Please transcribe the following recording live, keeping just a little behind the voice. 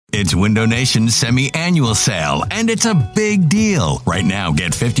It's Window Nation's semi-annual sale, and it's a big deal. Right now,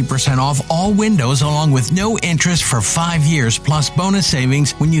 get 50% off all windows along with no interest for 5 years plus bonus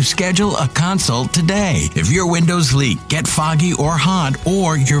savings when you schedule a consult today. If your windows leak, get foggy or hot,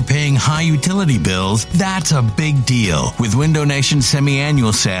 or you're paying high utility bills, that's a big deal. With Window Nation's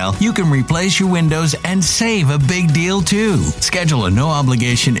semi-annual sale, you can replace your windows and save a big deal too. Schedule a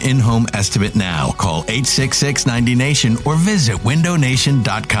no-obligation in-home estimate now. Call 866-90-NATION or visit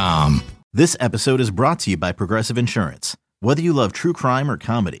windownation.com. This episode is brought to you by Progressive Insurance. Whether you love true crime or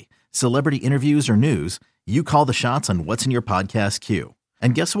comedy, celebrity interviews or news, you call the shots on what's in your podcast queue.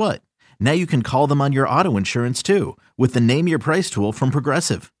 And guess what? Now you can call them on your auto insurance too with the Name Your Price tool from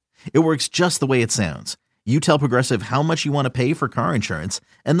Progressive. It works just the way it sounds. You tell Progressive how much you want to pay for car insurance,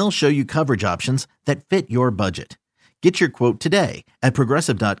 and they'll show you coverage options that fit your budget. Get your quote today at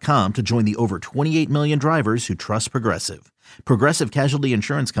Progressive.com to join the over 28 million drivers who trust Progressive. Progressive Casualty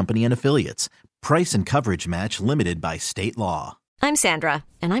Insurance Company and Affiliates. Price and coverage match limited by state law. I'm Sandra,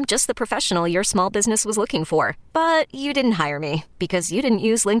 and I'm just the professional your small business was looking for. But you didn't hire me because you didn't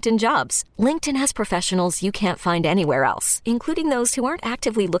use LinkedIn Jobs. LinkedIn has professionals you can't find anywhere else, including those who aren't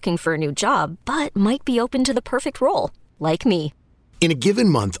actively looking for a new job, but might be open to the perfect role, like me. In a given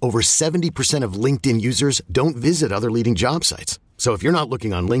month, over 70% of LinkedIn users don't visit other leading job sites. So if you're not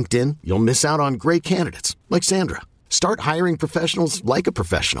looking on LinkedIn, you'll miss out on great candidates like Sandra. Start hiring professionals like a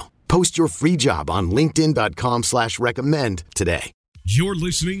professional. Post your free job on linkedin.com/recommend today. You're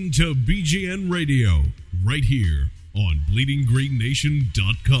listening to BGN Radio right here on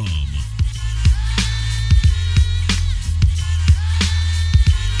bleedinggreennation.com.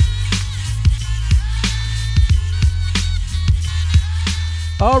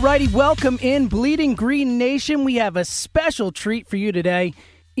 Alrighty, welcome in Bleeding Green Nation. We have a special treat for you today.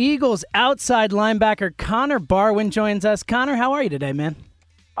 Eagles outside linebacker Connor Barwin joins us. Connor, how are you today, man?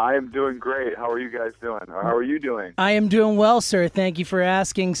 I am doing great. How are you guys doing? Or how are you doing? I am doing well, sir. Thank you for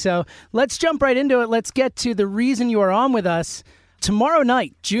asking. So let's jump right into it. Let's get to the reason you are on with us. Tomorrow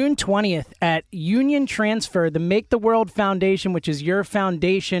night, June 20th, at Union Transfer, the Make the World Foundation, which is your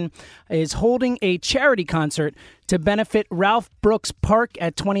foundation, is holding a charity concert to benefit Ralph Brooks Park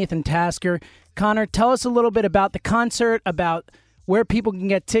at 20th and Tasker. Connor, tell us a little bit about the concert, about where people can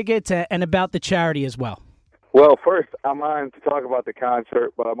get tickets, and about the charity as well. Well, first, I'm on to talk about the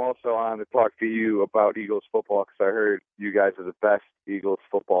concert, but I'm also on to talk to you about Eagles football because I heard you guys are the best Eagles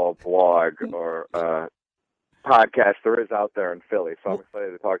football blog or podcast there is out there in Philly, so I'm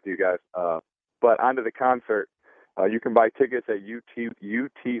excited to talk to you guys. But on to the concert. You can buy tickets at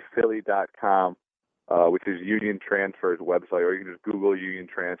utphilly.com, which is Union Transfer's website, or you can just Google Union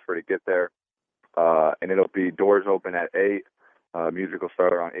Transfer to get there. And it'll be doors open at 8. Music will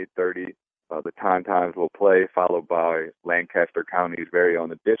start around 8:30. The Tauntauns will play, followed by Lancaster County's very own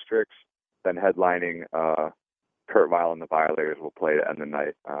The Districts. Then headlining Kurt Vile and the Violators will play to end the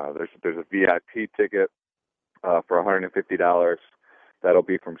night. There's a VIP ticket for $150. That'll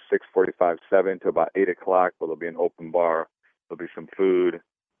be from 6:45, 7 to about 8 o'clock, where there'll be an open bar. There'll be some food.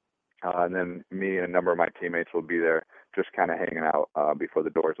 And then me and a number of my teammates will be there just kind of hanging out before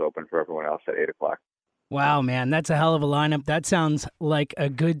the doors open for everyone else at 8 o'clock. Wow, man, that's a hell of a lineup. That sounds like a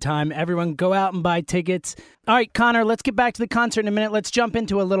good time. Everyone go out and buy tickets. All right, Connor, let's get back to the concert in a minute. Let's jump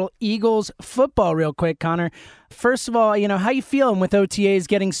into a little Eagles football real quick, Connor. First of all, how you feeling with OTAs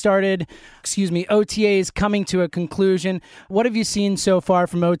getting started? OTAs coming to a conclusion. What have you seen so far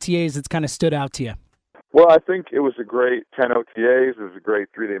from OTAs that's kind of stood out to you? Well, I think it was a great 10 OTAs. It was a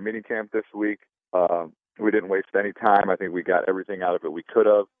great 3-day minicamp this week. We didn't waste any time. I think we got everything out of it we could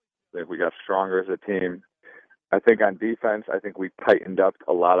have. I think we got stronger as a team. I think on defense, we tightened up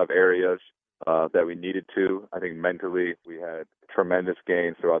a lot of areas that we needed to. I think mentally we had tremendous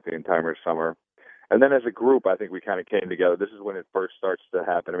gains throughout the entire summer. And then as a group, I think we kind of came together. This is when it first starts to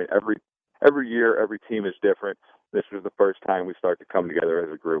happen. I mean, every year, every team is different. This was the first time we start to come together as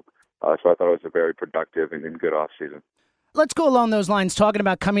a group. So I thought it was a very productive and good offseason. Let's go along those lines, talking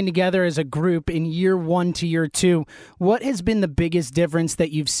about coming together as a group in year 1 to year 2. What has been the biggest difference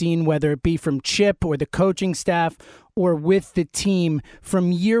that you've seen, whether it be from Chip or the coaching staff or with the team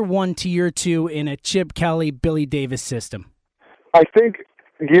from year 1 to year 2 in a Chip Kelly, Billy Davis system? I think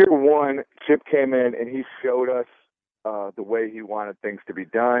year 1, Chip came in and he showed us the way he wanted things to be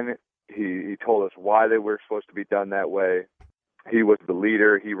done. He told us why they were supposed to be done that way. He was the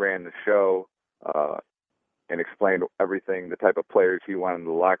leader. He ran the show. And explained everything, the type of players he wanted in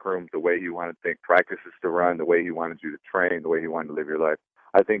the locker room, the way he wanted practices to run, the way he wanted you to train, the way he wanted to live your life.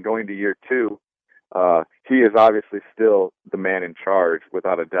 I think going to year 2, he is obviously still the man in charge,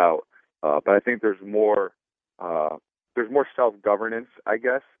 without a doubt. But I think there's more self-governance, I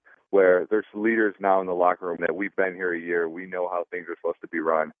guess. where there's leaders now in the locker room that we've been here a year. We know how things are supposed to be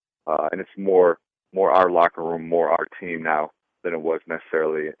run, and it's more our locker room, more our team now than it was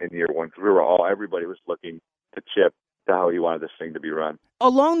necessarily in year one. Because everybody was looking to Chip to how he wanted this thing to be run.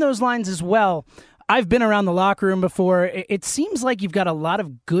 Along those lines as well, I've been around the locker room before. It seems like you've got a lot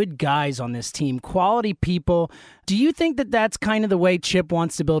of good guys on this team, quality people. Do you think that that's kind of the way Chip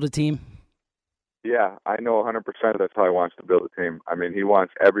wants to build a team? Yeah, I know 100% that's how he wants to build a team. I mean, he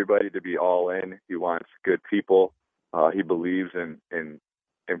wants everybody to be all in. He wants good people. He believes in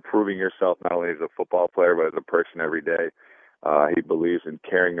improving yourself not only as a football player but as a person every day. He believes in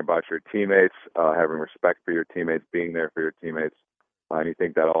caring about your teammates, having respect for your teammates, being there for your teammates. And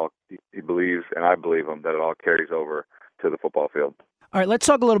he believes, and I believe him, that it all carries over to the football field. All right, let's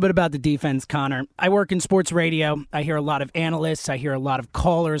talk a little bit about the defense, Connor. I work in sports radio. I hear a lot of analysts. I hear a lot of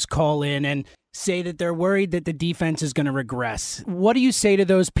callers call in and say that they're worried that the defense is going to regress. What do you say to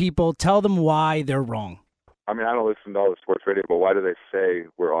those people? Tell them why they're wrong. I mean, I don't listen to all the sports radio, but why do they say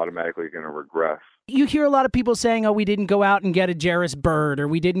we're automatically going to regress? You hear a lot of people saying, we didn't go out and get a Jarris Byrd, or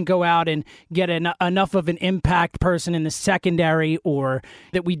we didn't go out and get enough of an impact person in the secondary, or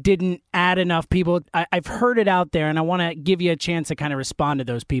that we didn't add enough people. I've heard it out there, and I want to give you a chance to kind of respond to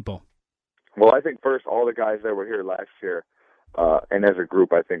those people. Well, I think first, all the guys that were here last year, and as a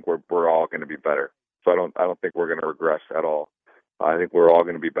group, I think we're all going to be better. So I don't think we're going to regress at all. I think we're all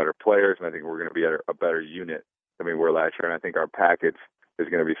going to be better players, and I think we're going to be a better unit than we were last year. And I think our package is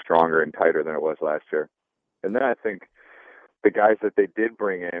going to be stronger and tighter than it was last year. And then I think the guys that they did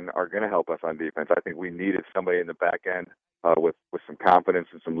bring in are going to help us on defense. I think we needed somebody in the back end with some confidence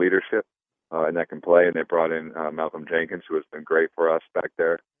and some leadership, and that can play. And they brought in Malcolm Jenkins, who has been great for us back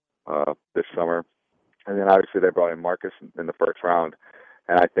there this summer. And then obviously they brought in Marcus in the first round.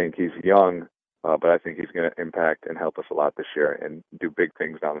 And I think he's young, but I think he's going to impact and help us a lot this year and do big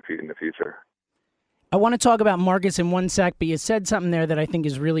things down in the future. I want to talk about Marcus in one sec, but you said something there that I think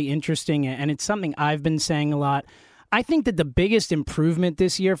is really interesting, and it's something I've been saying a lot. I think that the biggest improvement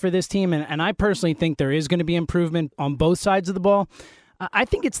this year for this team, and I personally think there is going to be improvement on both sides of the ball, I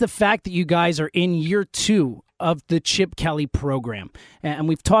think it's the fact that you guys are in year 2 of the Chip Kelly program. And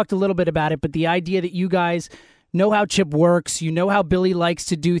we've talked a little bit about it, but the idea that you guys know how Chip works, you know how Billy likes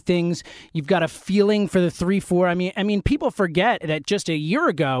to do things, you've got a feeling for the 3-4. I mean, people forget that just a year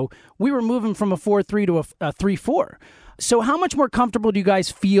ago, we were moving from a 4-3 to a 3-4. So how much more comfortable do you guys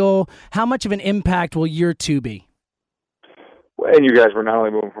feel? How much of an impact will year 2 be? Well, and you guys were not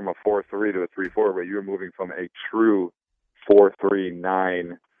only moving from a 4-3 to a 3-4, but you were moving from a true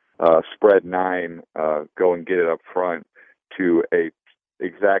 4-3-9, spread 9, go and get it up front, to a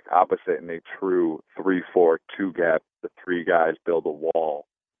exact opposite in a true 3-4 2 gap. The 3 guys build a wall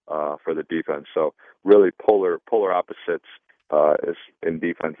for the defense. So really polar opposites is in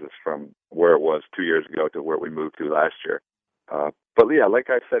defenses from where it was 2 years ago to where we moved to last year. But yeah,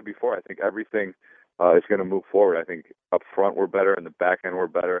 like I said before, I think everything is going to move forward. I think up front we're better, and the back end we're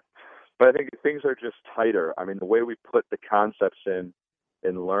better. But I think things are just tighter. I mean, the way we put the concepts in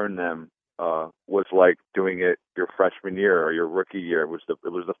and learn them was like doing it your freshman year or your rookie year. It was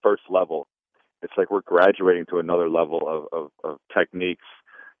the first level. It's like we're graduating to another level of techniques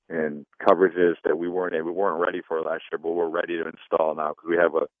and coverages that we weren't ready for last year, but we're ready to install now because we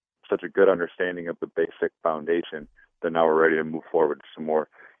have such a good understanding of the basic foundation that now we're ready to move forward to some more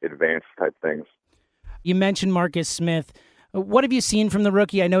advanced type things. You mentioned Marcus Smith. What have you seen from the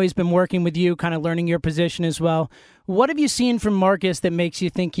rookie? I know he's been working with you, kind of learning your position as well. What have you seen from Marcus that makes you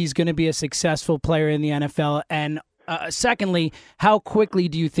think he's going to be a successful player in the NFL? And secondly, how quickly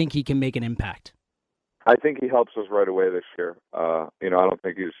do you think he can make an impact? I think he helps us right away this year. I don't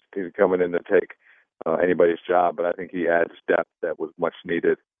think he's coming in to take anybody's job, but I think he adds depth that was much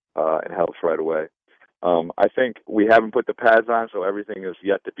needed and helps right away. I think we haven't put the pads on, so everything is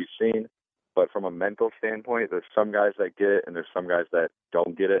yet to be seen. But from a mental standpoint, there's some guys that get it and there's some guys that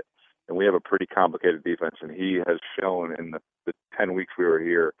don't get it. And we have a pretty complicated defense. And he has shown in the 10 weeks we were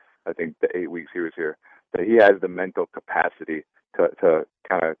here, I think the 8 weeks he was here, that he has the mental capacity to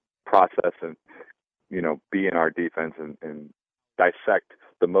kind of process and, be in our defense and dissect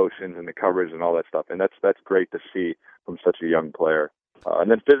the motions and the coverage and all that stuff. And that's great to see from such a young player. And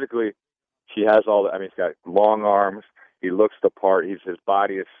then physically, he has he's got long arms. He looks the part. His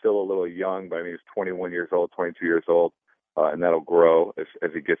body is still a little young, but he's 21 years old, 22 years old, and that'll grow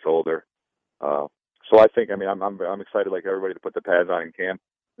as he gets older. So I think, I'm excited like everybody to put the pads on in camp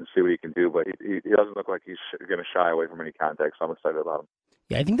and see what he can do, but he doesn't look like he's going to shy away from any contact, so I'm excited about him.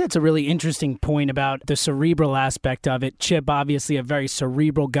 Yeah, I think that's a really interesting point about the cerebral aspect of it. Chip, obviously a very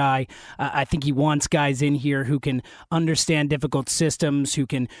cerebral guy. I think he wants guys in here who can understand difficult systems, who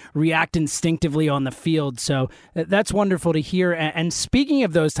can react instinctively on the field. So that's wonderful to hear. And speaking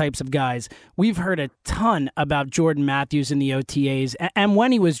of those types of guys, we've heard a ton about Jordan Matthews in the OTAs. And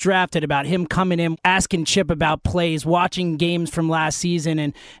when he was drafted, about him coming in, asking Chip about plays, watching games from last season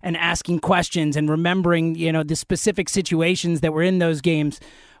and asking questions and remembering, the specific situations that were in those games.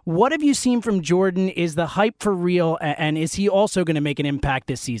 What have you seen from Jordan? Is the hype for real, and is he also going to make an impact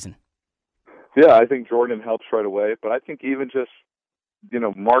this season? Yeah, I think Jordan helps right away, but I think even just,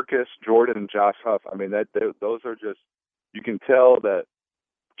 Marcus, Jordan, and Josh Huff, those are just, you can tell that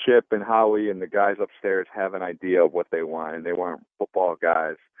Chip and Howie and the guys upstairs have an idea of what they want, and they want football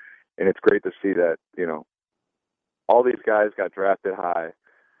guys, and it's great to see that, all these guys got drafted high,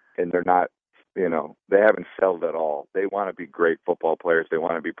 and they're not, they haven't settled at all. They want to be great football players. They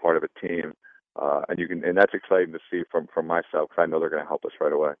want to be part of a team, and that's exciting to see from myself, because I know they're going to help us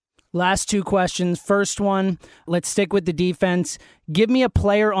right away. Last two questions. First one, let's stick with the defense. Give me a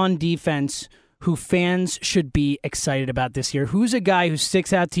player on defense who fans should be excited about this year. Who's a guy who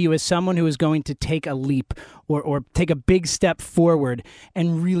sticks out to you as someone who is going to take a leap or take a big step forward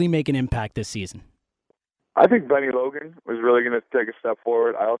and really make an impact this season? I think Benny Logan was really going to take a step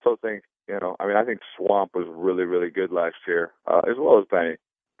forward. I also think, I think Swamp was really, really good last year, as well as Benny.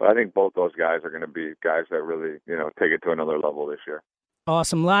 But I think both those guys are going to be guys that really, take it to another level this year.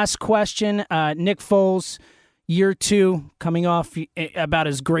 Awesome. Last question. Nick Foles, year 2, coming off about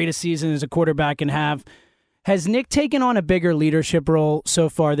as great a season as a quarterback can have. Has Nick taken on a bigger leadership role so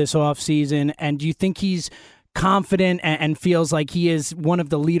far this offseason? And do you think he's confident and feels like he is one of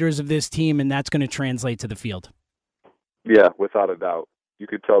the leaders of this team, and that's going to translate to the field? Yeah, without a doubt. You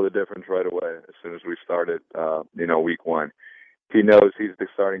could tell the difference right away as soon as we started, week 1. He knows he's the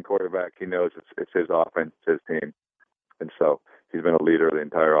starting quarterback. He knows it's his offense, it's his team. And so he's been a leader the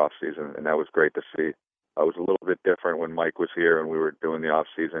entire offseason, and that was great to see. It was a little bit different when Mike was here and we were doing the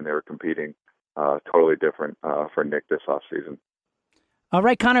offseason. They were competing, totally different for Nick this offseason. All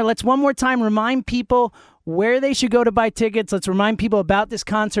right, Connor, let's one more time remind people where they should go to buy tickets. Let's remind people about this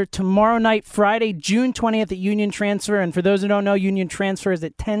concert tomorrow night, Friday, June 20th at Union Transfer. And for those who don't know, Union Transfer is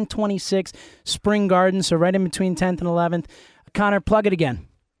at 1026 Spring Garden, so right in between 10th and 11th. Connor, plug it again.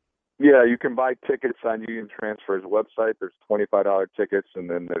 Yeah, you can buy tickets on Union Transfer's website. There's $25 tickets, and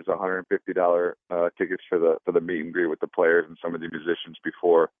then there's $150 tickets for the meet and greet with the players and some of the musicians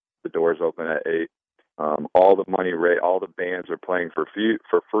before the doors open at 8. All the money, all the bands are playing for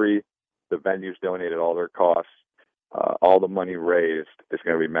free. The venues donated all their costs. All the money raised is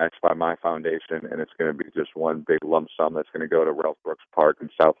going to be matched by my foundation, and it's going to be just one big lump sum that's going to go to Ralph Brooks Park in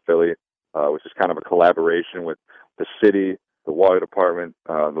South Philly, which is kind of a collaboration with the city, the water department,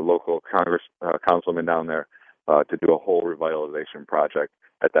 the local councilman down there, to do a whole revitalization project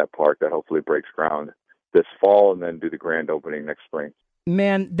at that park that hopefully breaks ground this fall and then do the grand opening next spring.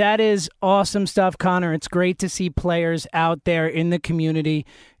 Man, that is awesome stuff, Connor. It's great to see players out there in the community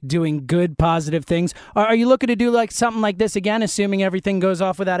doing good, positive things. Are you looking to do something like this again, assuming everything goes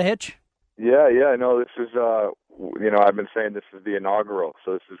off without a hitch? Yeah. No, this is, I've been saying this is the inaugural,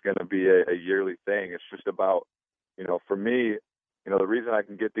 so this is going to be a yearly thing. It's just about, for me, the reason I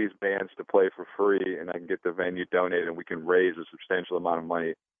can get these bands to play for free and I can get the venue donated and we can raise a substantial amount of money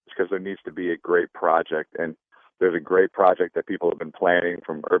is because there needs to be a great project. And there's a great project that people have been planning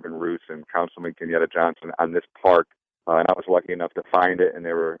from Urban Roots and Councilman Kenyatta Johnson on this park. And I was lucky enough to find it, and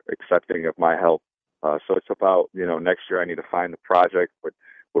they were accepting of my help. So it's about, next year I need to find the project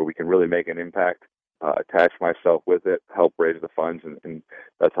where we can really make an impact, attach myself with it, help raise the funds, and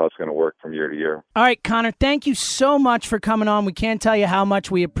that's how it's going to work from year to year. All right, Connor, thank you so much for coming on. We can't tell you how much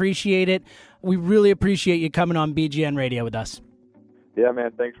we appreciate it. We really appreciate you coming on BGN Radio with us. Yeah,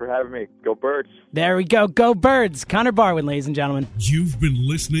 man, thanks for having me. Go Birds. There we go. Go Birds. Connor Barwin, ladies and gentlemen. You've been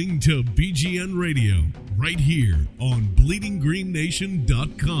listening to BGN Radio right here on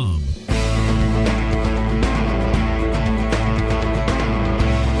BleedingGreenNation.com.